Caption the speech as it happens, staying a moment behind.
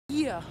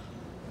Yeah.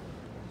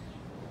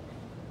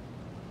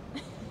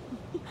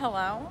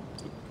 Hello?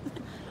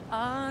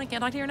 I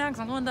can't talk to you now because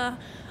I'm going to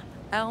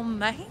El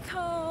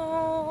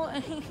Mexico.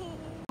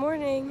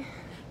 Morning.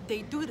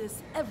 They do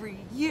this every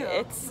year.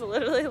 It's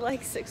literally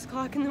like 6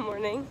 o'clock in the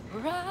morning.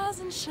 Rise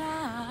and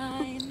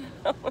shine.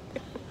 Oh my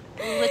God.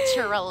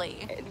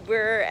 Literally.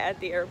 We're at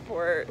the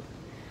airport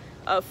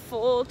a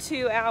full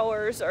 2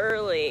 hours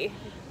early.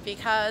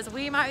 Because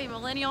we might be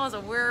millennials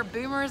and we're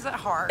boomers at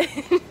heart.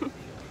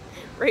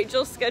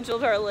 Rachel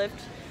scheduled our lift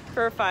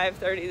for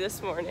 5:30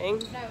 this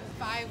morning. No,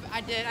 5.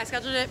 I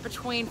scheduled it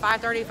between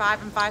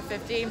 5:35 and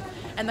 5:50,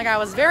 and the guy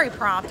was very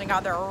prompt and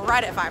got there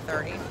right at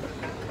 5:30.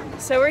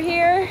 So we're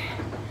here.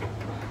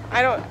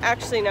 I don't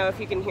actually know if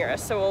you can hear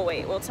us, so we'll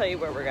wait. We'll tell you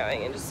where we're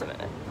going in just a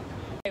minute.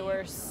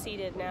 We're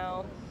seated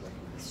now,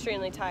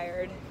 extremely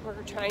tired.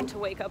 We're trying to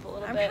wake up a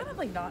little bit. I'm kind of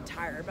like not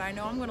tired, but I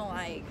know I'm gonna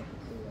like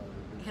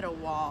hit a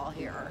wall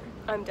here.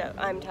 I'm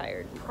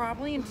tired.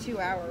 Probably in 2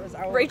 hours.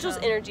 Rachel's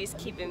energy's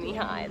keeping me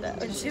high though.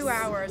 In 2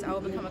 hours, I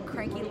will become a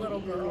cranky little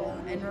girl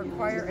and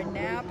require a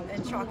nap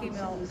and chalky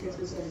milk,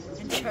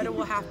 and Choda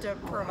will have to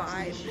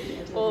provide.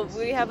 Well,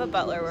 we have a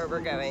butler where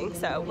we're going,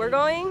 so we're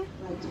going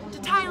To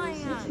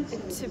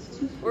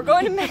Thailand. We're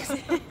going to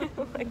Mexico.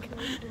 Oh my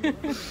God.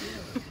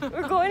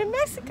 We're going to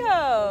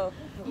Mexico.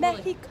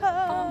 Mexico.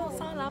 Vamos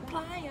a la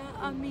playa,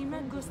 a mí me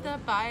gusta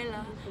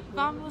bailar.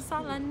 Vamos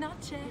a la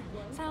noche,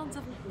 sounds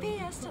of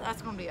fiesta.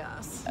 That's gonna be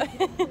us.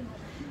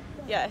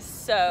 Yes,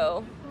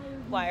 so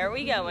why are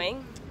we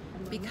going?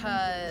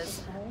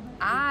 Because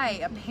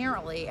I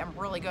apparently am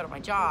really good at my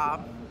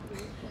job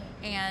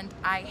and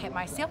I hit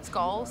my sales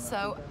goal,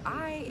 so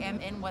I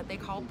am in what they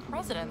call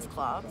President's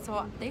Club.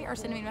 So they are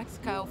sending me to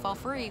Mexico for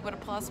free with a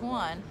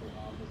 +1.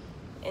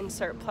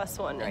 Insert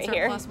 +1 right Insert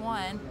here.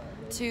 +1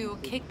 to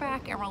kick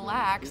back and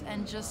relax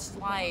and just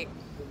like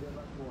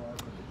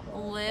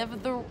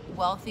live the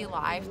wealthy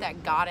life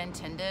that God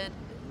intended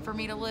for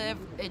me to live.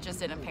 It just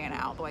didn't pan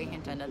out the way He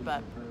intended,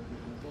 but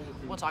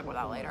we'll talk about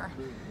that later.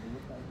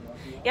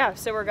 Yeah,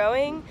 so we're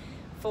going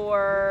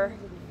for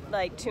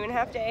like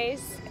 2.5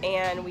 days,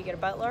 and we get a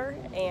butler,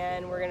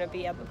 and we're gonna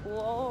be at the pool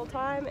all the whole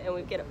time, and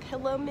we get a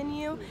pillow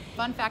menu.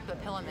 Fun fact, the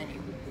pillow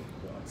menu.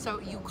 So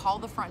you call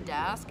the front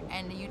desk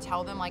and you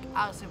tell them like,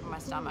 I'll sleep in my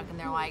stomach, and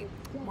they're like,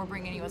 we're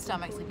bringing you a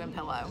stomach sleeping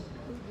pillow.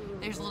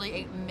 There's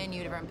literally a menu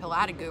of different pillow.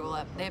 I had to Google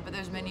it, but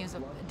there's menus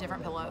of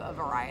different pillow of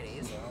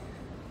varieties.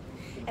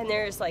 And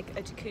there's like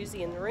a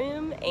jacuzzi in the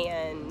room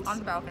and On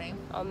the balcony.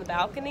 On the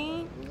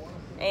balcony,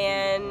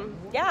 and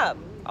yeah,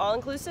 all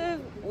inclusive.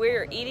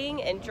 We're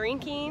eating and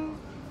drinking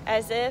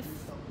as if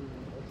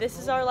this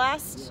is our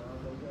last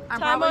I'm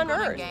time probably on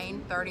gonna Earth.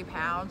 gain 30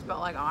 pounds, but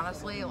like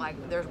honestly, like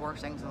there's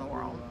worse things in the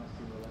world.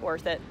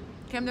 Worth it.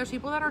 Kim, there's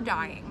people that are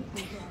dying.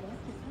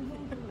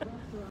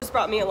 Just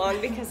brought me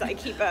along because I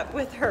keep up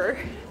with her.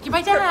 Get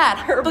my dad.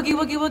 Her boogie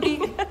woogie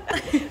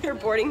woogie. Her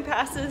boarding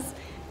passes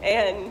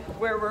and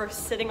where we're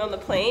sitting on the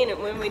plane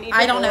and when we need to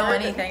I don't know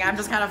board. anything. I'm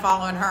just kind of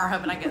following her,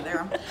 hoping I get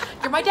there.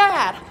 You're my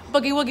dad.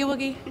 Boogie woogie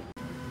woogie.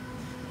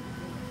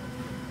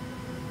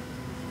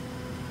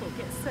 Can't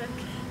get sick.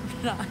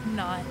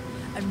 No,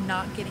 I'm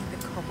not getting the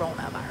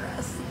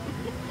coronavirus.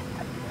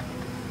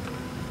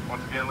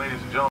 Once again,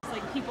 ladies and gentlemen. It's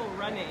like people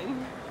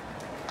running.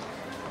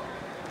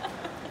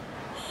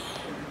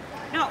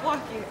 Not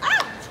walking.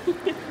 Ah!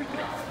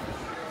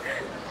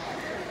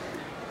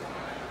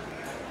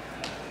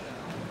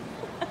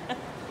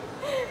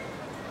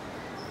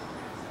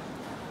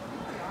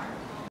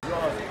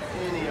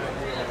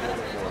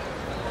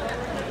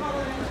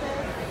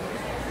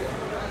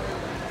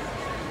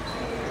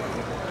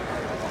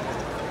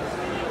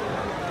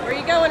 Where are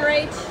you going,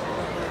 Rach?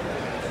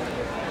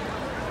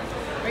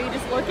 Are you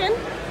just looking?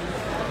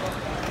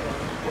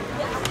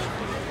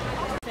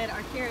 Said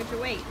our carriage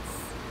awaits.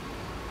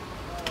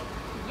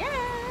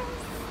 Yes!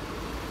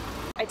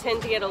 I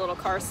tend to get a little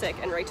car sick,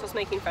 and Rachel's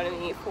making fun of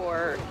me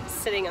for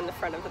sitting on the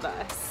front of the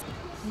bus.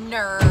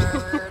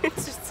 Nerd.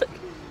 It's just like,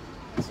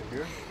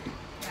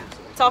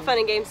 it's all fun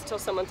and games until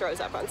someone throws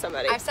up on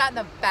somebody. I've sat in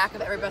the back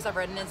of every bus I've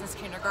ridden in since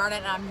kindergarten,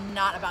 and I'm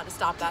not about to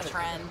stop that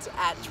trend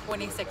at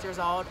 26 years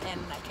old in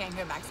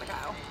Cancun,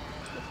 Mexico.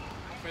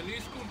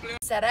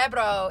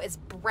 Cerebro is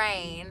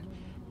brain.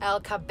 El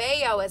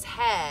cabello is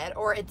head,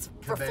 or it's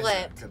for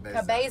flipped.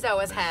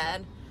 Cabezo is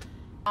head.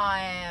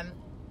 Un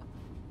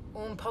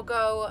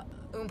pollo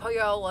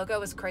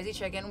loco is crazy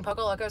chicken. Un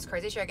poco loco is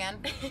crazy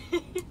chicken.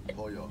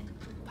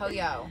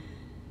 Pollo.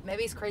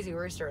 Maybe it's crazy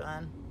rooster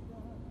then.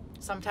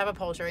 Some type of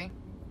poultry.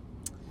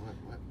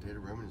 What? Data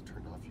roaming is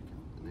turned off. You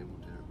can enable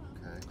data.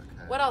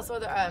 Okay. What else?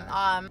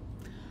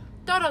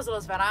 Todos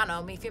los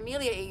veranos, mi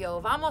familia y yo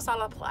vamos a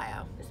la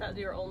playa. Is that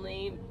your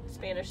only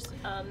Spanish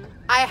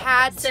I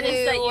had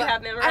sentence that you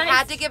have memorized? I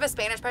had to give a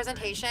Spanish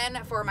presentation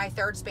for my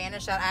 3rd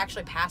Spanish that I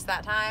actually passed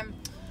that time.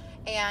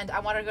 And I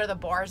wanted to go to the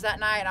bars that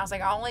night. And I was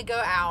like, I'll only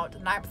go out the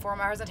night before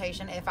my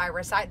presentation if I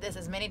recite this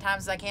as many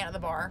times as I can at the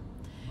bar.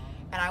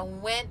 And I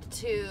went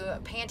to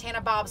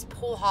Pantana Bob's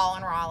Pool Hall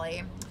in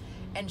Raleigh.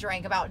 and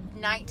drank about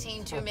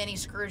 19 too many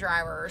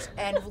screwdrivers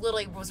and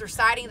literally was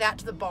reciting that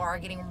to the bar,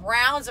 getting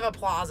rounds of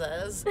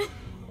applauses.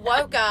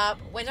 Woke up,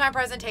 went to my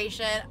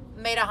presentation,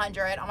 made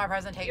 100 on my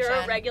presentation. You're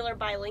a regular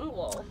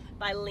bilingual.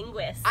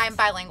 Bilinguist. I'm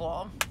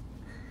bilingual.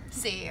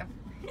 See.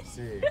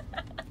 See.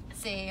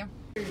 See.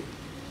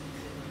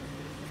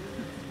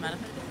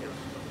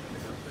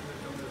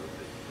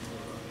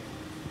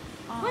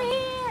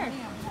 Where?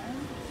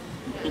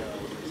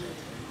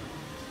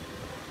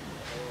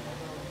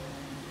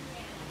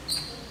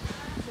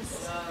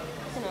 Just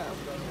gonna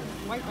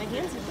wipe my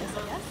hands with this, I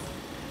guess.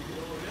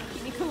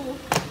 Keep me cool.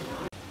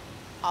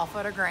 All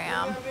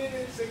photogram.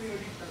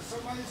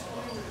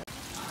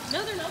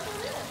 No, they're not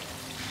moving.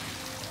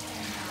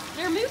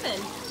 They're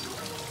moving.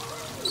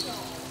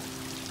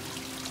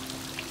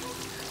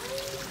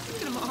 Look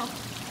at them all.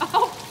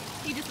 Oh,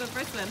 he just went for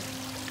a swim.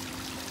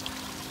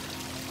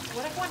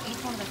 What if one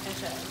eats one of the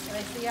fishes? And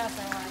they see us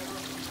and like,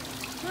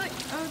 Look,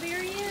 oh,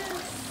 there he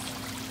is.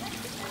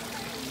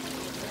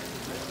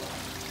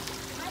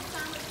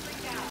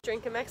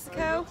 Drink in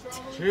Mexico.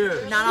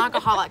 Cheers.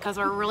 non-alcoholic because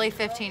we're really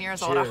 15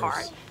 years old at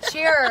heart.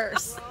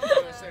 Cheers.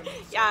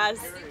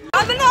 Yes.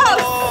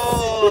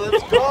 Oh,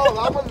 let's go.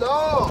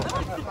 Vámonos.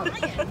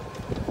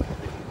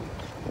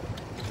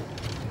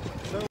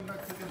 So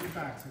Mexican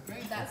bags,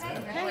 okay? That's a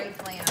great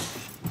plan.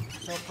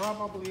 So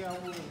probably I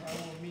will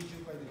meet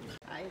you by the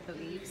I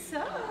believe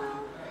so.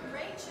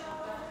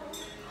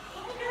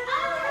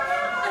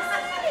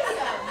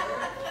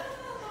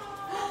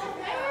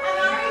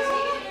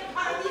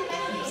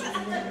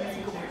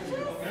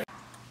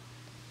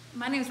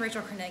 My name is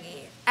Rachael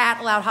Carnegie,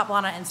 at Loud Hot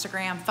Blonde on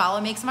Instagram. Follow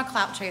me because I'm a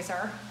clout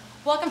chaser.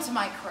 Welcome to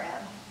my crib.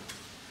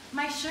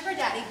 My sugar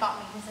daddy bought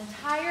me this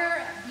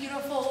entire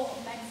beautiful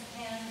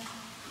Mexican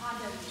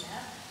condo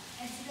unit.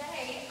 And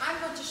today I'm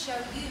going to show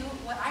you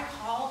what I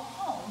call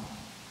home.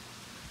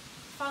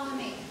 Follow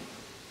me.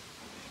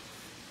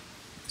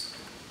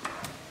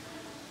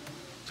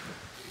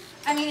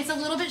 I mean, it's a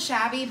little bit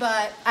shabby,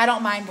 but I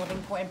don't mind living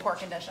in poor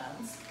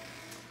conditions.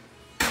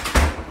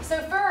 So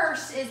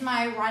first is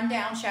my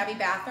rundown shabby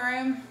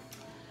bathroom.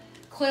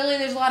 Clearly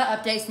there's a lot of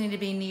updates need to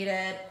be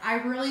needed. I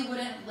really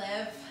wouldn't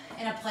live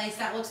in a place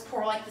that looks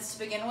poor like this to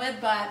begin with,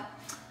 but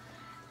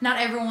not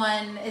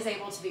everyone is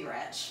able to be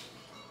rich.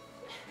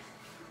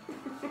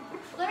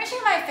 Let me show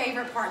you my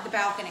favorite part, the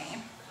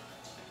balcony.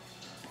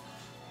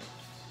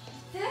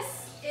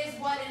 This is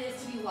what it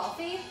is to be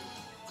wealthy.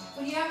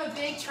 When you have a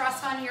big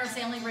trust fund and you're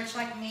insanely rich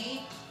like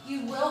me,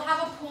 you will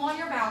have a pool on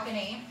your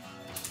balcony.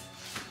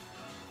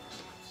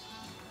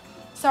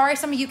 Sorry,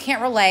 some of you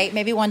can't relate.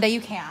 Maybe one day you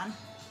can.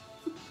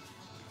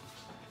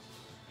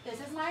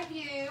 This is my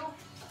view.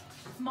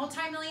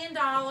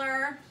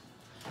 Multi-million-dollar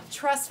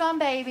trust fund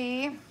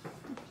baby.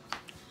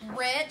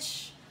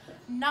 Rich,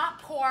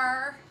 not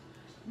poor,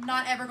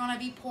 not ever gonna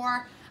be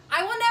poor.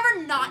 I will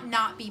never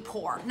not be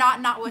poor. Well,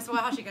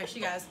 how she goes? She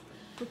goes.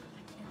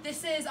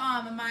 This is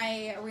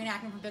my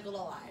reenactment from Big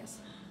Little Lies.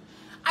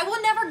 I will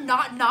never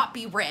not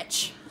be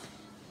rich.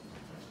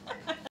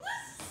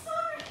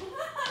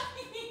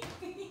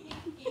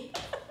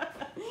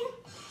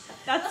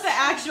 That's the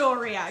actual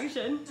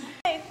reaction.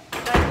 Okay,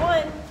 night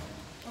one,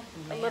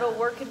 a little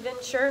work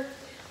adventure.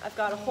 I've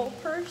got a whole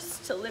purse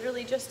to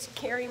literally just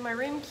carry my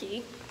room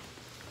key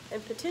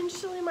and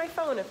potentially my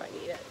phone if I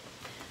need it.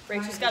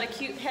 Rachel's got a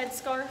cute head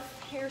scarf,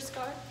 hair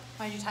scarf.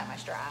 Why did you tie my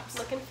straps?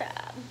 Looking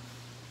fab.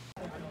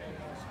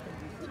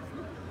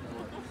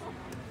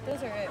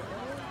 Those are it,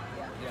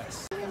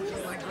 Yes.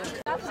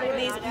 right?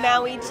 These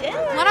Maui gin.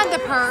 One of the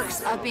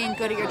perks of being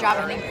good at your job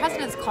and being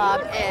President's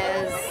Club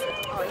is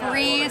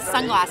free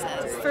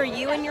sunglasses. For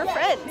you and your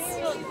friends.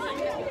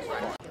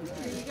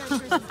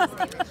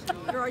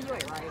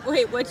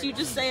 Wait, what'd you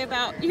just say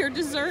about your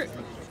dessert?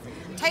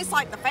 Tastes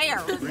like the fair.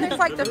 Tastes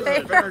like the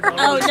fair.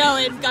 Oh no,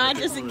 and God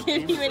doesn't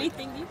give you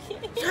anything you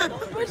can't.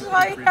 Which is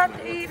why you have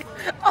to eat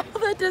all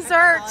the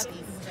desserts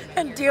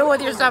and deal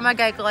with your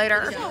stomachache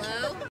later.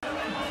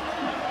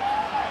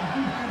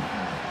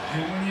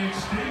 And when you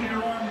extend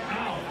your arm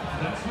out,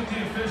 that's what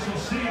the official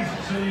sees.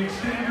 So you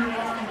extend your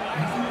arm out,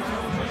 how much of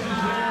a push is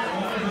there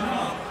on the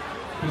top?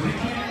 Because he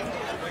can't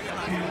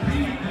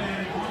impede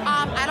that.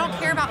 I don't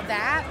care about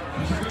that.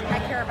 I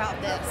care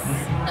about this.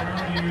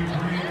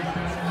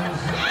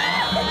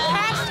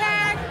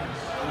 Hashtag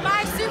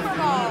my Super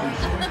Bowl.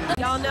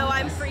 Y'all know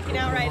I'm freaking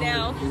out right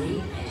now.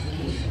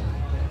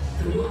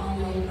 Through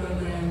online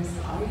programs,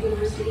 our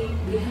university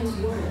becomes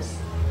yours.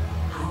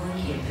 Our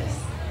campus,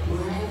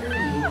 wherever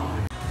you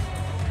are.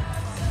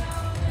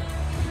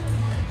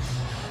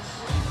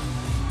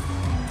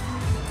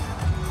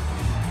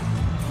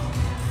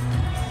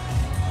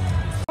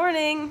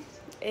 Morning.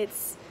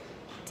 It's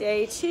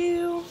day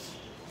 2.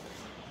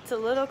 It's a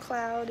little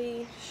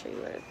cloudy,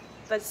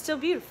 but it's still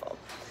beautiful.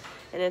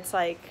 And it's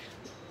like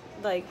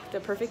the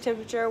perfect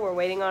temperature. We're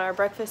waiting on our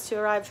breakfast to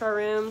arrive to our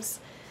rooms.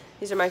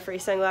 These are my free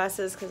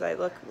sunglasses because I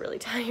look really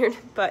tired,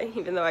 but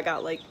even though I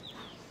got like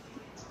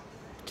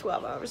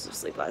 12 hours of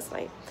sleep last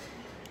night.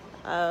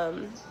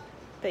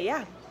 But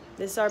yeah,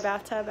 this is our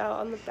bathtub out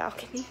on the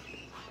balcony.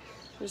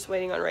 We're just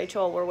waiting on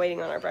Rachel. We're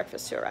waiting on our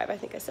breakfast to arrive. I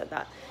think I said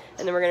that.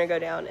 And then we're gonna go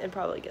down and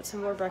probably get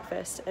some more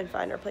breakfast and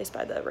find our place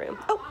by the room.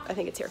 Oh, I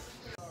think it's here.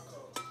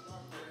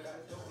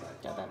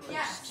 Got that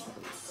first.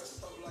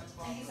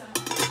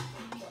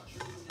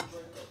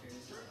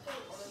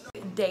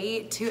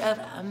 Day 2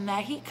 of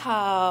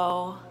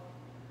Mexico.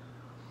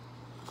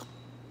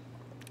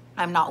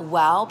 I'm not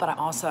well, but I'm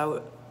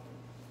also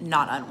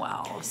not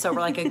unwell. So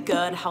we're like a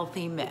good,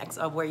 healthy mix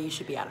of where you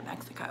should be out of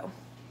Mexico.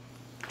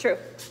 True.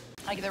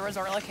 Like the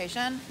resort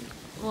location.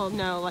 Well,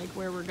 no, like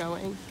where we're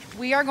going.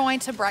 We are going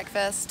to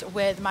breakfast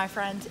with my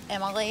friend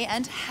Emily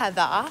and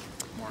Heather.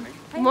 Morning.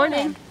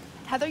 Morning.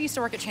 Heather used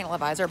to work at Channel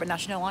Advisor, but now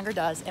she no longer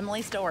does.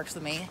 Emily still works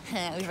with me. We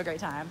have a great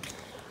time.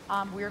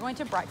 We are going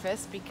to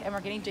breakfast and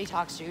we're getting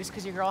detox juice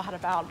because your girl had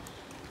about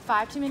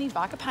 5 too many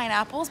vodka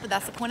pineapples, but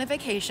that's the point of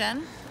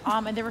vacation.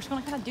 And then we're just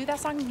gonna kind of do that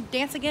song and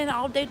dance again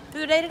all day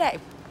through the day today.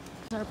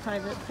 Our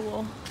private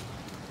pool.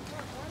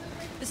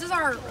 This is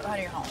our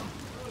honey home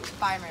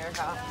by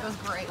America. It was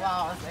great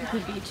while I was there. The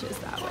beach is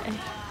that way.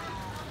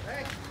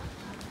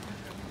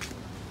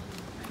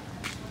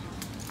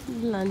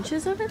 Lunch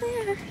is over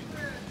there.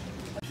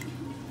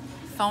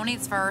 Phone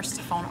eats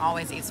first, phone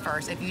always eats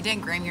first. If you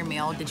didn't grab your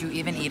meal, did you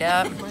even eat it?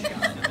 Oh my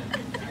God.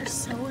 You're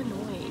so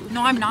annoying.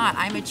 No, I'm not.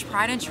 I'm a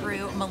tried and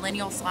true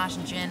millennial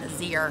 / Gen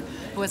Zer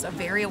who is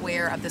very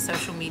aware of the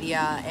social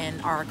media and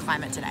our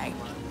climate today.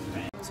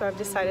 So I've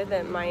decided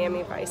that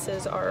Miami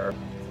Vices are,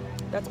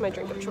 that's my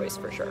drink of choice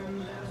for sure.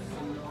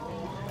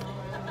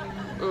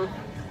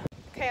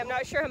 Okay, I'm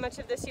not sure how much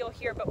of this you'll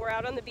hear, but we're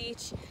out on the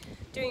beach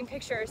doing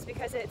pictures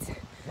because it's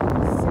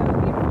so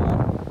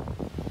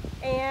beautiful.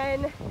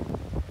 And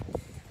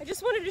I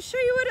just wanted to show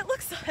you what it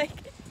looks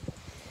like.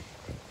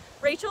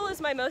 Rachel is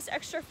my most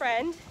extra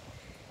friend,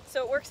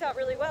 so it works out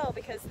really well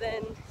because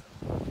then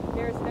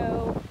there's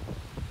no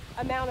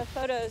amount of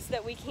photos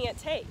that we can't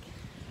take.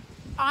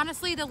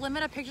 Honestly, the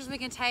limit of pictures we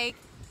can take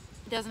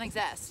doesn't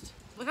exist.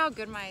 Look how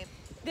good my...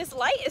 This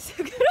light is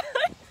so good.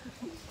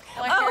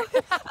 Oh,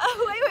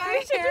 wait,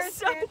 I should just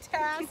stop.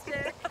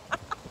 Fantastic.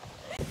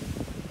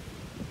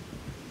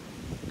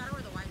 Gotta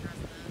wear the white dress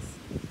in this.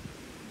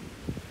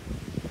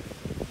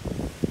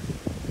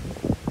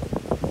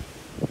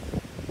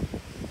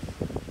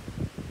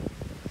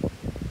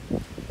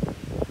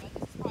 But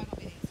this is probably gonna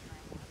be the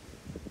Instagram one.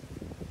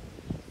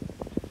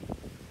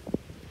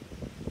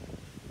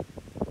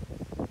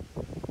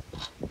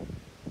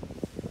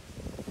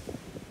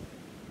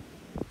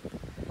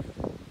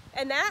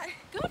 And that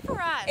Good for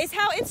us. is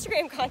how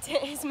Instagram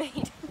content is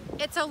made.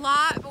 It's a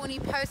lot, but when you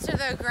post to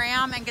the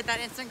gram and get that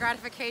instant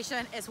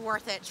gratification, it's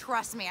worth it.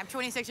 Trust me. I'm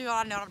 26 years old.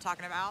 I know what I'm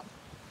talking about.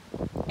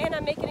 And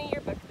I'm making a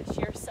yearbook this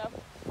year, so.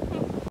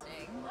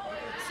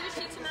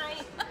 Sushi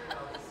tonight.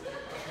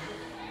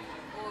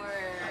 Or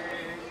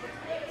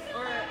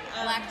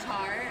Black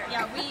tart.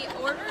 yeah, we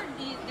ordered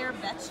their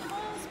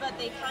vegetables, but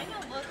they kind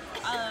of look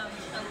a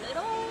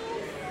little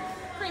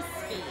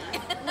crispy.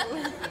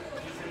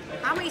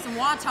 I'm gonna eat some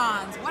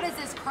wontons. What is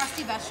this?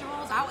 Crusty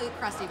vegetables? I'll eat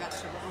crusty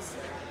vegetables.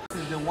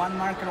 The one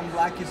marker on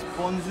black is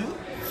ponzu,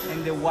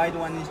 and the white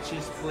one is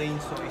just plain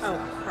soy sauce.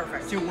 Oh,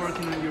 perfect. Still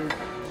working on your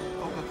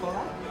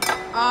Coca-Cola?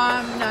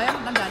 No,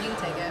 I'm done. You can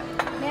take it.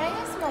 May I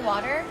have some more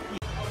water?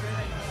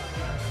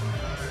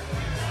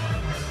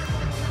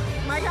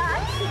 My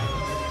God.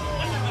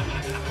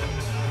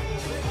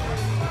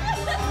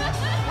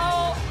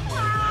 Oh,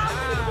 wow.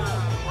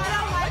 I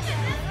don't like it.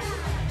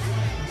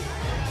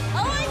 Oh,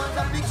 Who wants a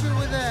picture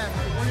with them?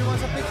 Who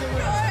wants a picture with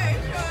them?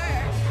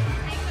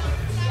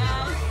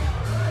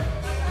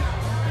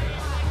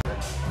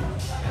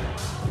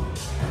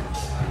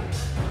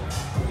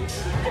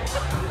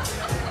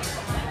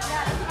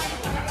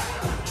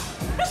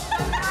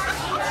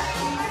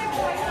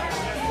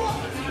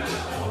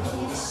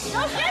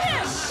 Go get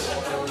him!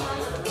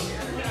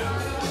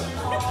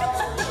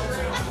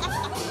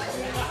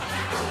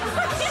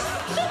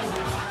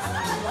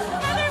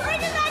 Heather,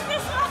 bring it back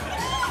this way!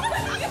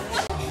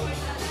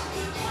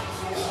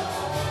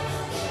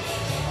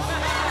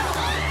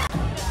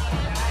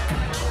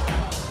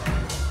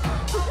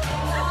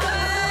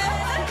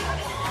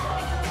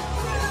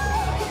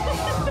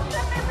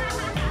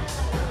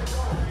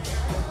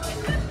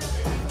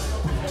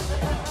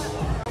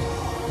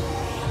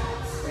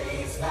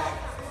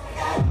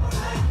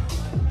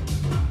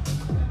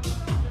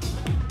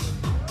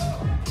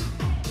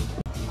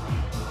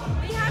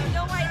 We have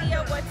no idea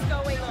what's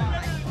going on.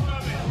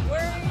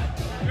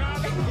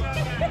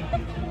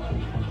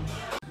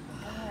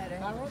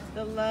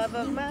 The love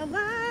of my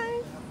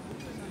life.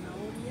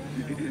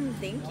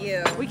 Thank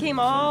you. We came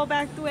all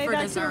back the way For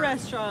back to dessert. the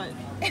restaurant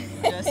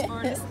just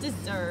for this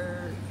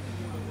dessert.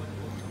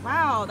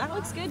 Wow, that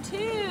looks good too.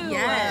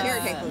 Yeah,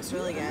 carrot cake looks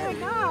really Oh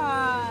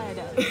my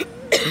good.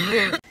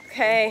 God.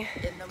 Okay.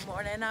 In the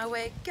morning I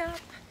wake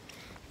up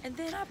and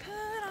then I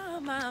put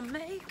on my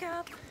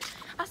makeup.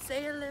 I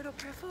say a little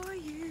prayer for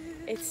you.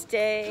 It's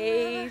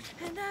day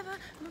And never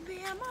be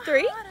in my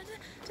 3? heart.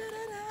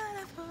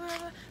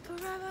 Forever,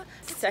 forever.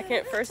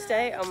 second, first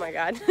day. Oh my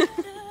God.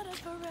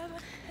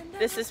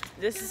 This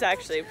is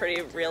actually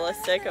pretty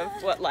realistic of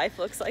what life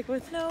looks like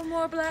with No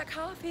more black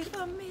coffee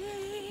for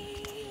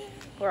me.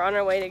 We're on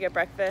our way to get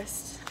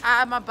breakfast.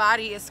 My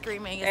body is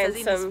screaming. It says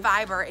he needs some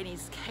fiber and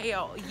he's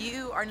kale.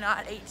 You are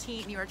not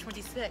 18, you are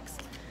 26.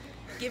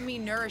 Give me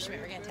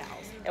nourishment. We're getting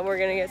towels. And we're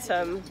gonna get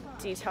some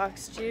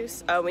detox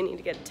juice. Oh, we need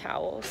to get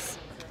towels.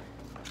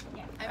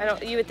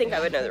 You would think I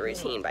would know the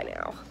routine by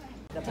now.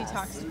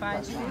 Detoxify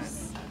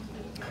juice.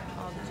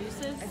 All the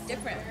juices. It's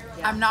different.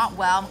 I'm not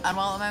unwell at the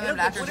moment, but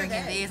after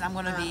drinking these, I'm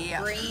gonna be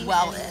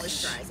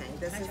well-ish.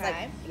 This is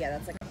like, yeah,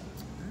 that's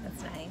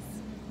nice.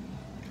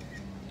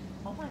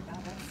 Oh my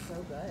god, that's so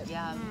good.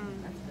 Yeah.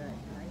 That's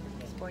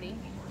good. Sporty.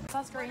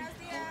 That's great.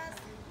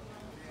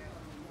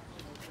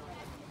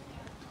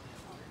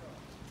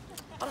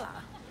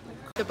 Hola.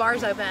 The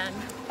bar's open.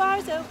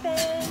 Bar's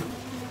open.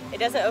 It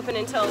doesn't open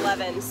until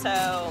 11,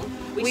 so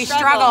we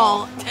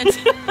struggle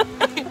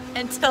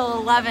until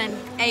 11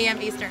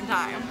 a.m. Eastern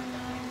time.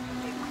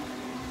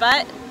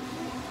 But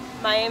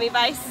Miami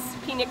Vice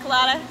Pina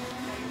Colada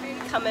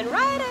coming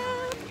right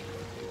up.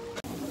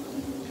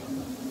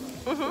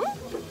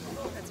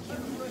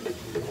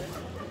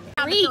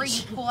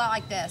 Reach. Pull out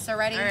like this. So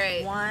ready?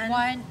 All right.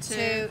 One,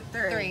 two,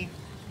 three.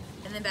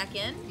 And then back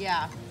in?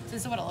 Yeah. So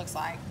this is what it looks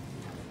like.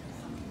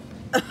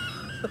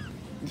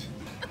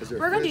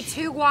 We're gonna do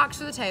 2 walks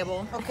to the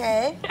table.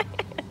 Okay.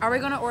 Are we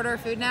gonna order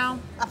food now?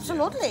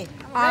 Absolutely.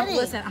 Ready.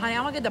 Listen, honey,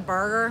 I'm gonna get the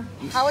burger.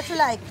 How would you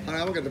like? Hi, I'm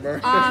gonna get the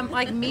burger.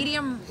 Like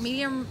medium.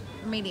 Medium.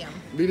 Medium.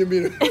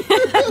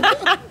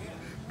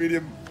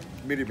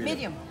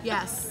 Medium.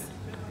 Yes.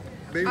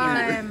 Maybe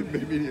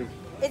medium.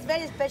 It's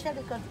very special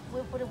because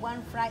we put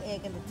 1 fried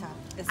egg in the top.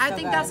 I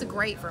think that's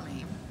great for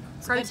me.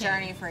 It's a good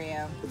journey for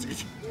you.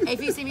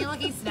 If you see me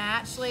looking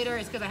snatched later,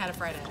 it's because I had a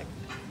fried egg.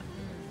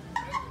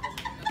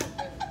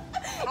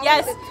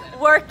 Yes,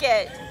 work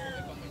it.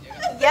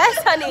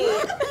 Yes, honey.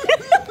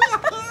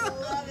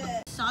 Love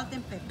it. Salt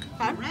and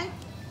pepper. Right?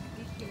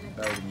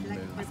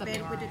 Like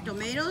prepared with the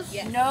tomatoes.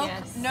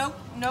 Yes. No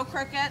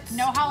crickets.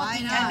 No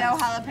jalapenos. And no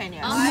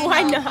jalapenos.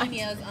 Why not?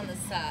 Jalapenos on the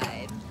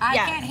side. I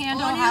can't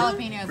handle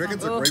jalapenos.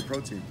 Crickets are great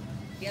protein.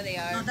 Yeah, they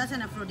are. No, that's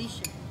an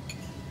aphrodisiac.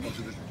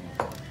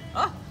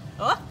 Oh.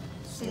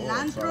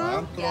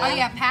 Cilantro. Oh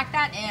yeah, pack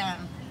that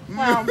in.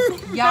 Well,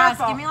 yes,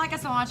 give me like a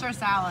cilantro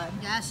salad.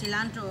 Yeah,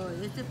 cilantro.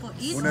 It's for Una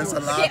eating.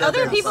 ensalada Okay,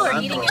 other de people are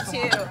cilantro. eating it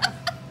too.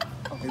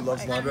 He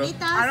loves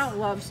cilantro. I don't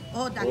love.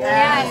 Oh, that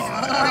Yes,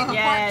 like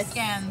Yes. pork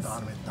skins.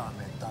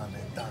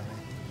 Dame.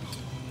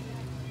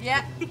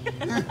 Yeah.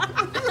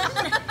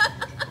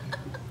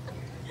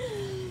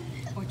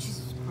 Oh,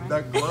 Jesus Christ.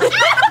 That glove.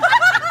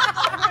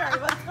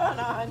 What's going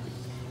on?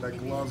 That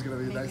glove's gonna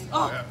be nice.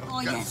 Oh,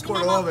 Got yes.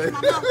 squirt all over it.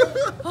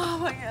 Oh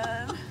my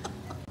god.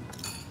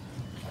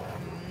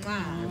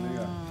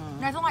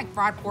 Nothing like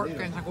fried pork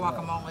skins like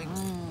guacamole.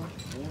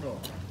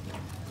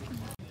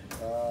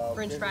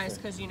 French fries,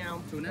 because you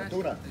know. Tuna.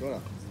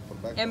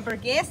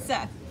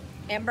 Hamburguesa.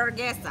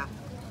 Hamburguesa.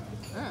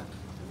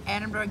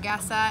 And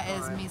hamburguesa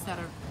is mi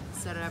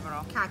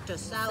cerebro.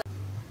 Cactus salad.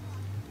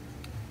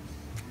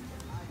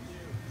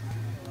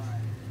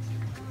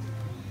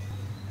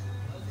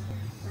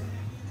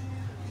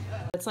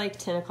 It's like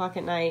 10 o'clock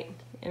at night,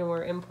 and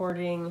we're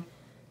importing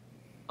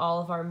all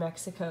of our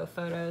Mexico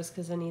photos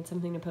because I need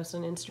something to post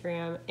on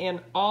Instagram. And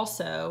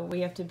also,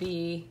 we have to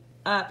be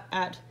up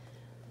at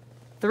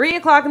 3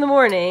 o'clock in the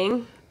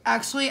morning.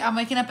 Actually, I'm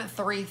waking up at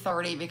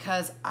 3:30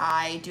 because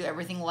I do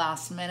everything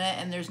last minute,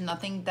 and there's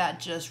nothing that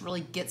just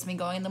really gets me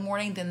going in the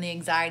morning than the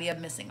anxiety of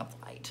missing a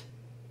flight.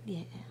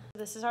 Yeah.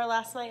 This is our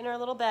last night in our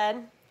little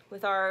bed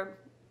with our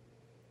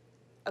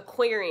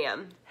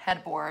aquarium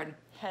Headboard.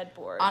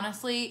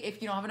 Honestly,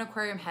 if you don't have an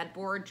aquarium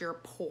headboard, you're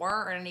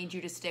poor, and I need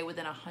you to stay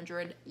within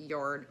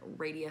 100-yard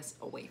radius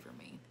away from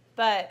me.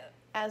 But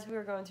as we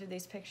were going through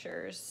these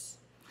pictures,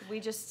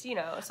 we just, you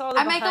know, it's all the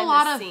I make a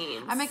lot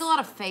behind-the-scenes.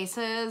 of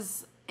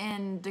faces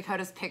in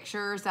Dakota's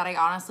pictures that I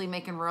honestly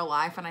make in real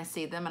life, and I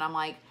see them, and I'm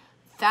like,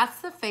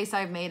 that's the face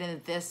I've made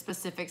in this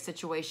specific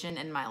situation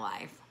in my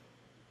life.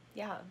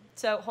 Yeah.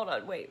 So hold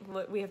on, wait.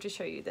 We have to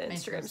show you the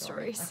Instagram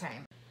stories.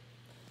 Okay.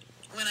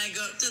 When I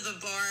go up to the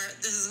bar,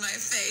 this is my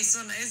face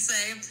when I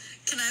say,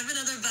 "Can I have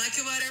another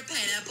vodka water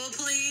pineapple,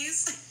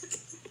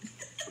 please?"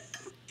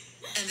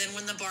 And then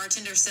when the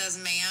bartender says,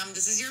 "Ma'am,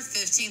 this is your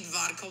 15th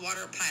vodka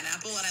water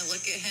pineapple," and I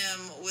look at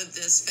him with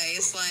this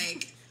face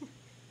like,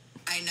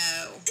 I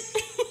know.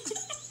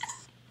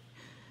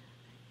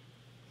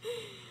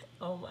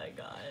 Oh my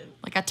god.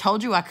 Like I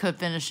told you I could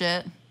finish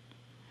it.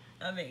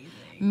 Amazing.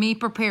 Me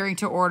preparing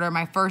to order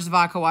my first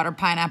vodka water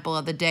pineapple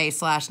of the day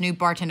 / new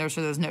bartenders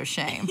so there's no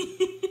shame.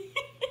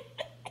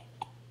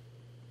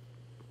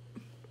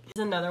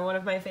 This is another one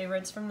of my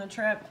favorites from the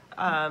trip.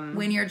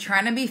 When you're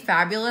trying to be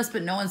fabulous,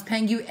 but no one's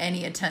paying you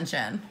any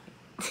attention.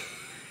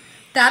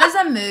 That is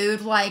a mood,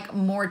 like,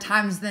 more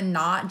times than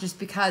not, just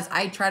because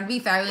I try to be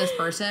a fabulous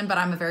person, but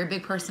I'm a very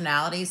big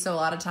personality, so a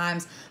lot of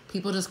times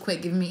people just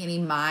quit giving me any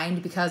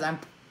mind because I'm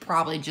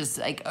probably just,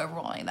 like,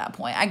 overwhelming at that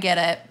point. I get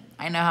it.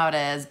 I know how it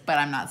is, but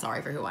I'm not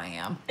sorry for who I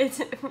am.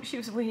 She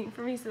was waiting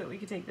for me so that we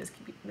could take this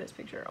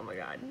picture. Oh my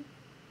god.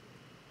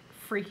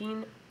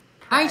 Freaking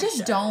precious. I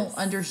just don't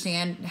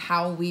understand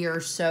how we are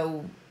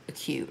so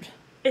cute.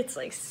 It's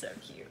like so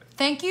cute.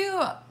 Thank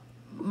you,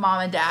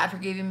 Mom and Dad, for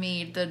giving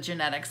me the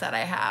genetics that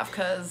I have,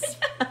 because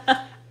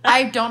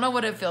I don't know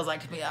what it feels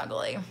like to be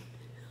ugly.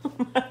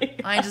 Oh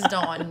I just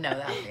don't want to know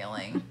that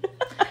feeling.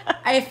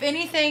 If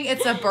anything,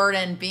 it's a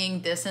burden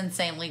being this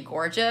insanely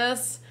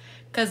gorgeous,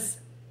 because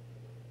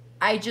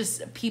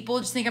people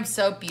just think I'm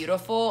so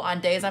beautiful. On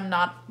days I'm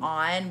not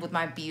on with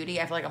my beauty,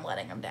 I feel like I'm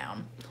letting them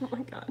down. Oh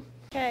my god.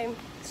 Okay,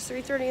 it's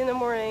 3:30 in the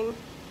morning.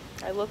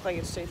 I look like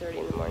it's 3:30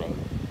 in the morning.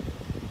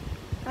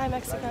 Hi,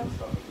 Mexico.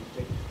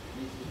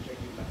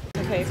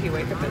 Okay, if you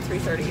wake up at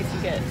 3:30, you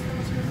get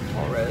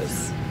all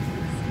rose.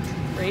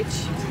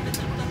 Rach.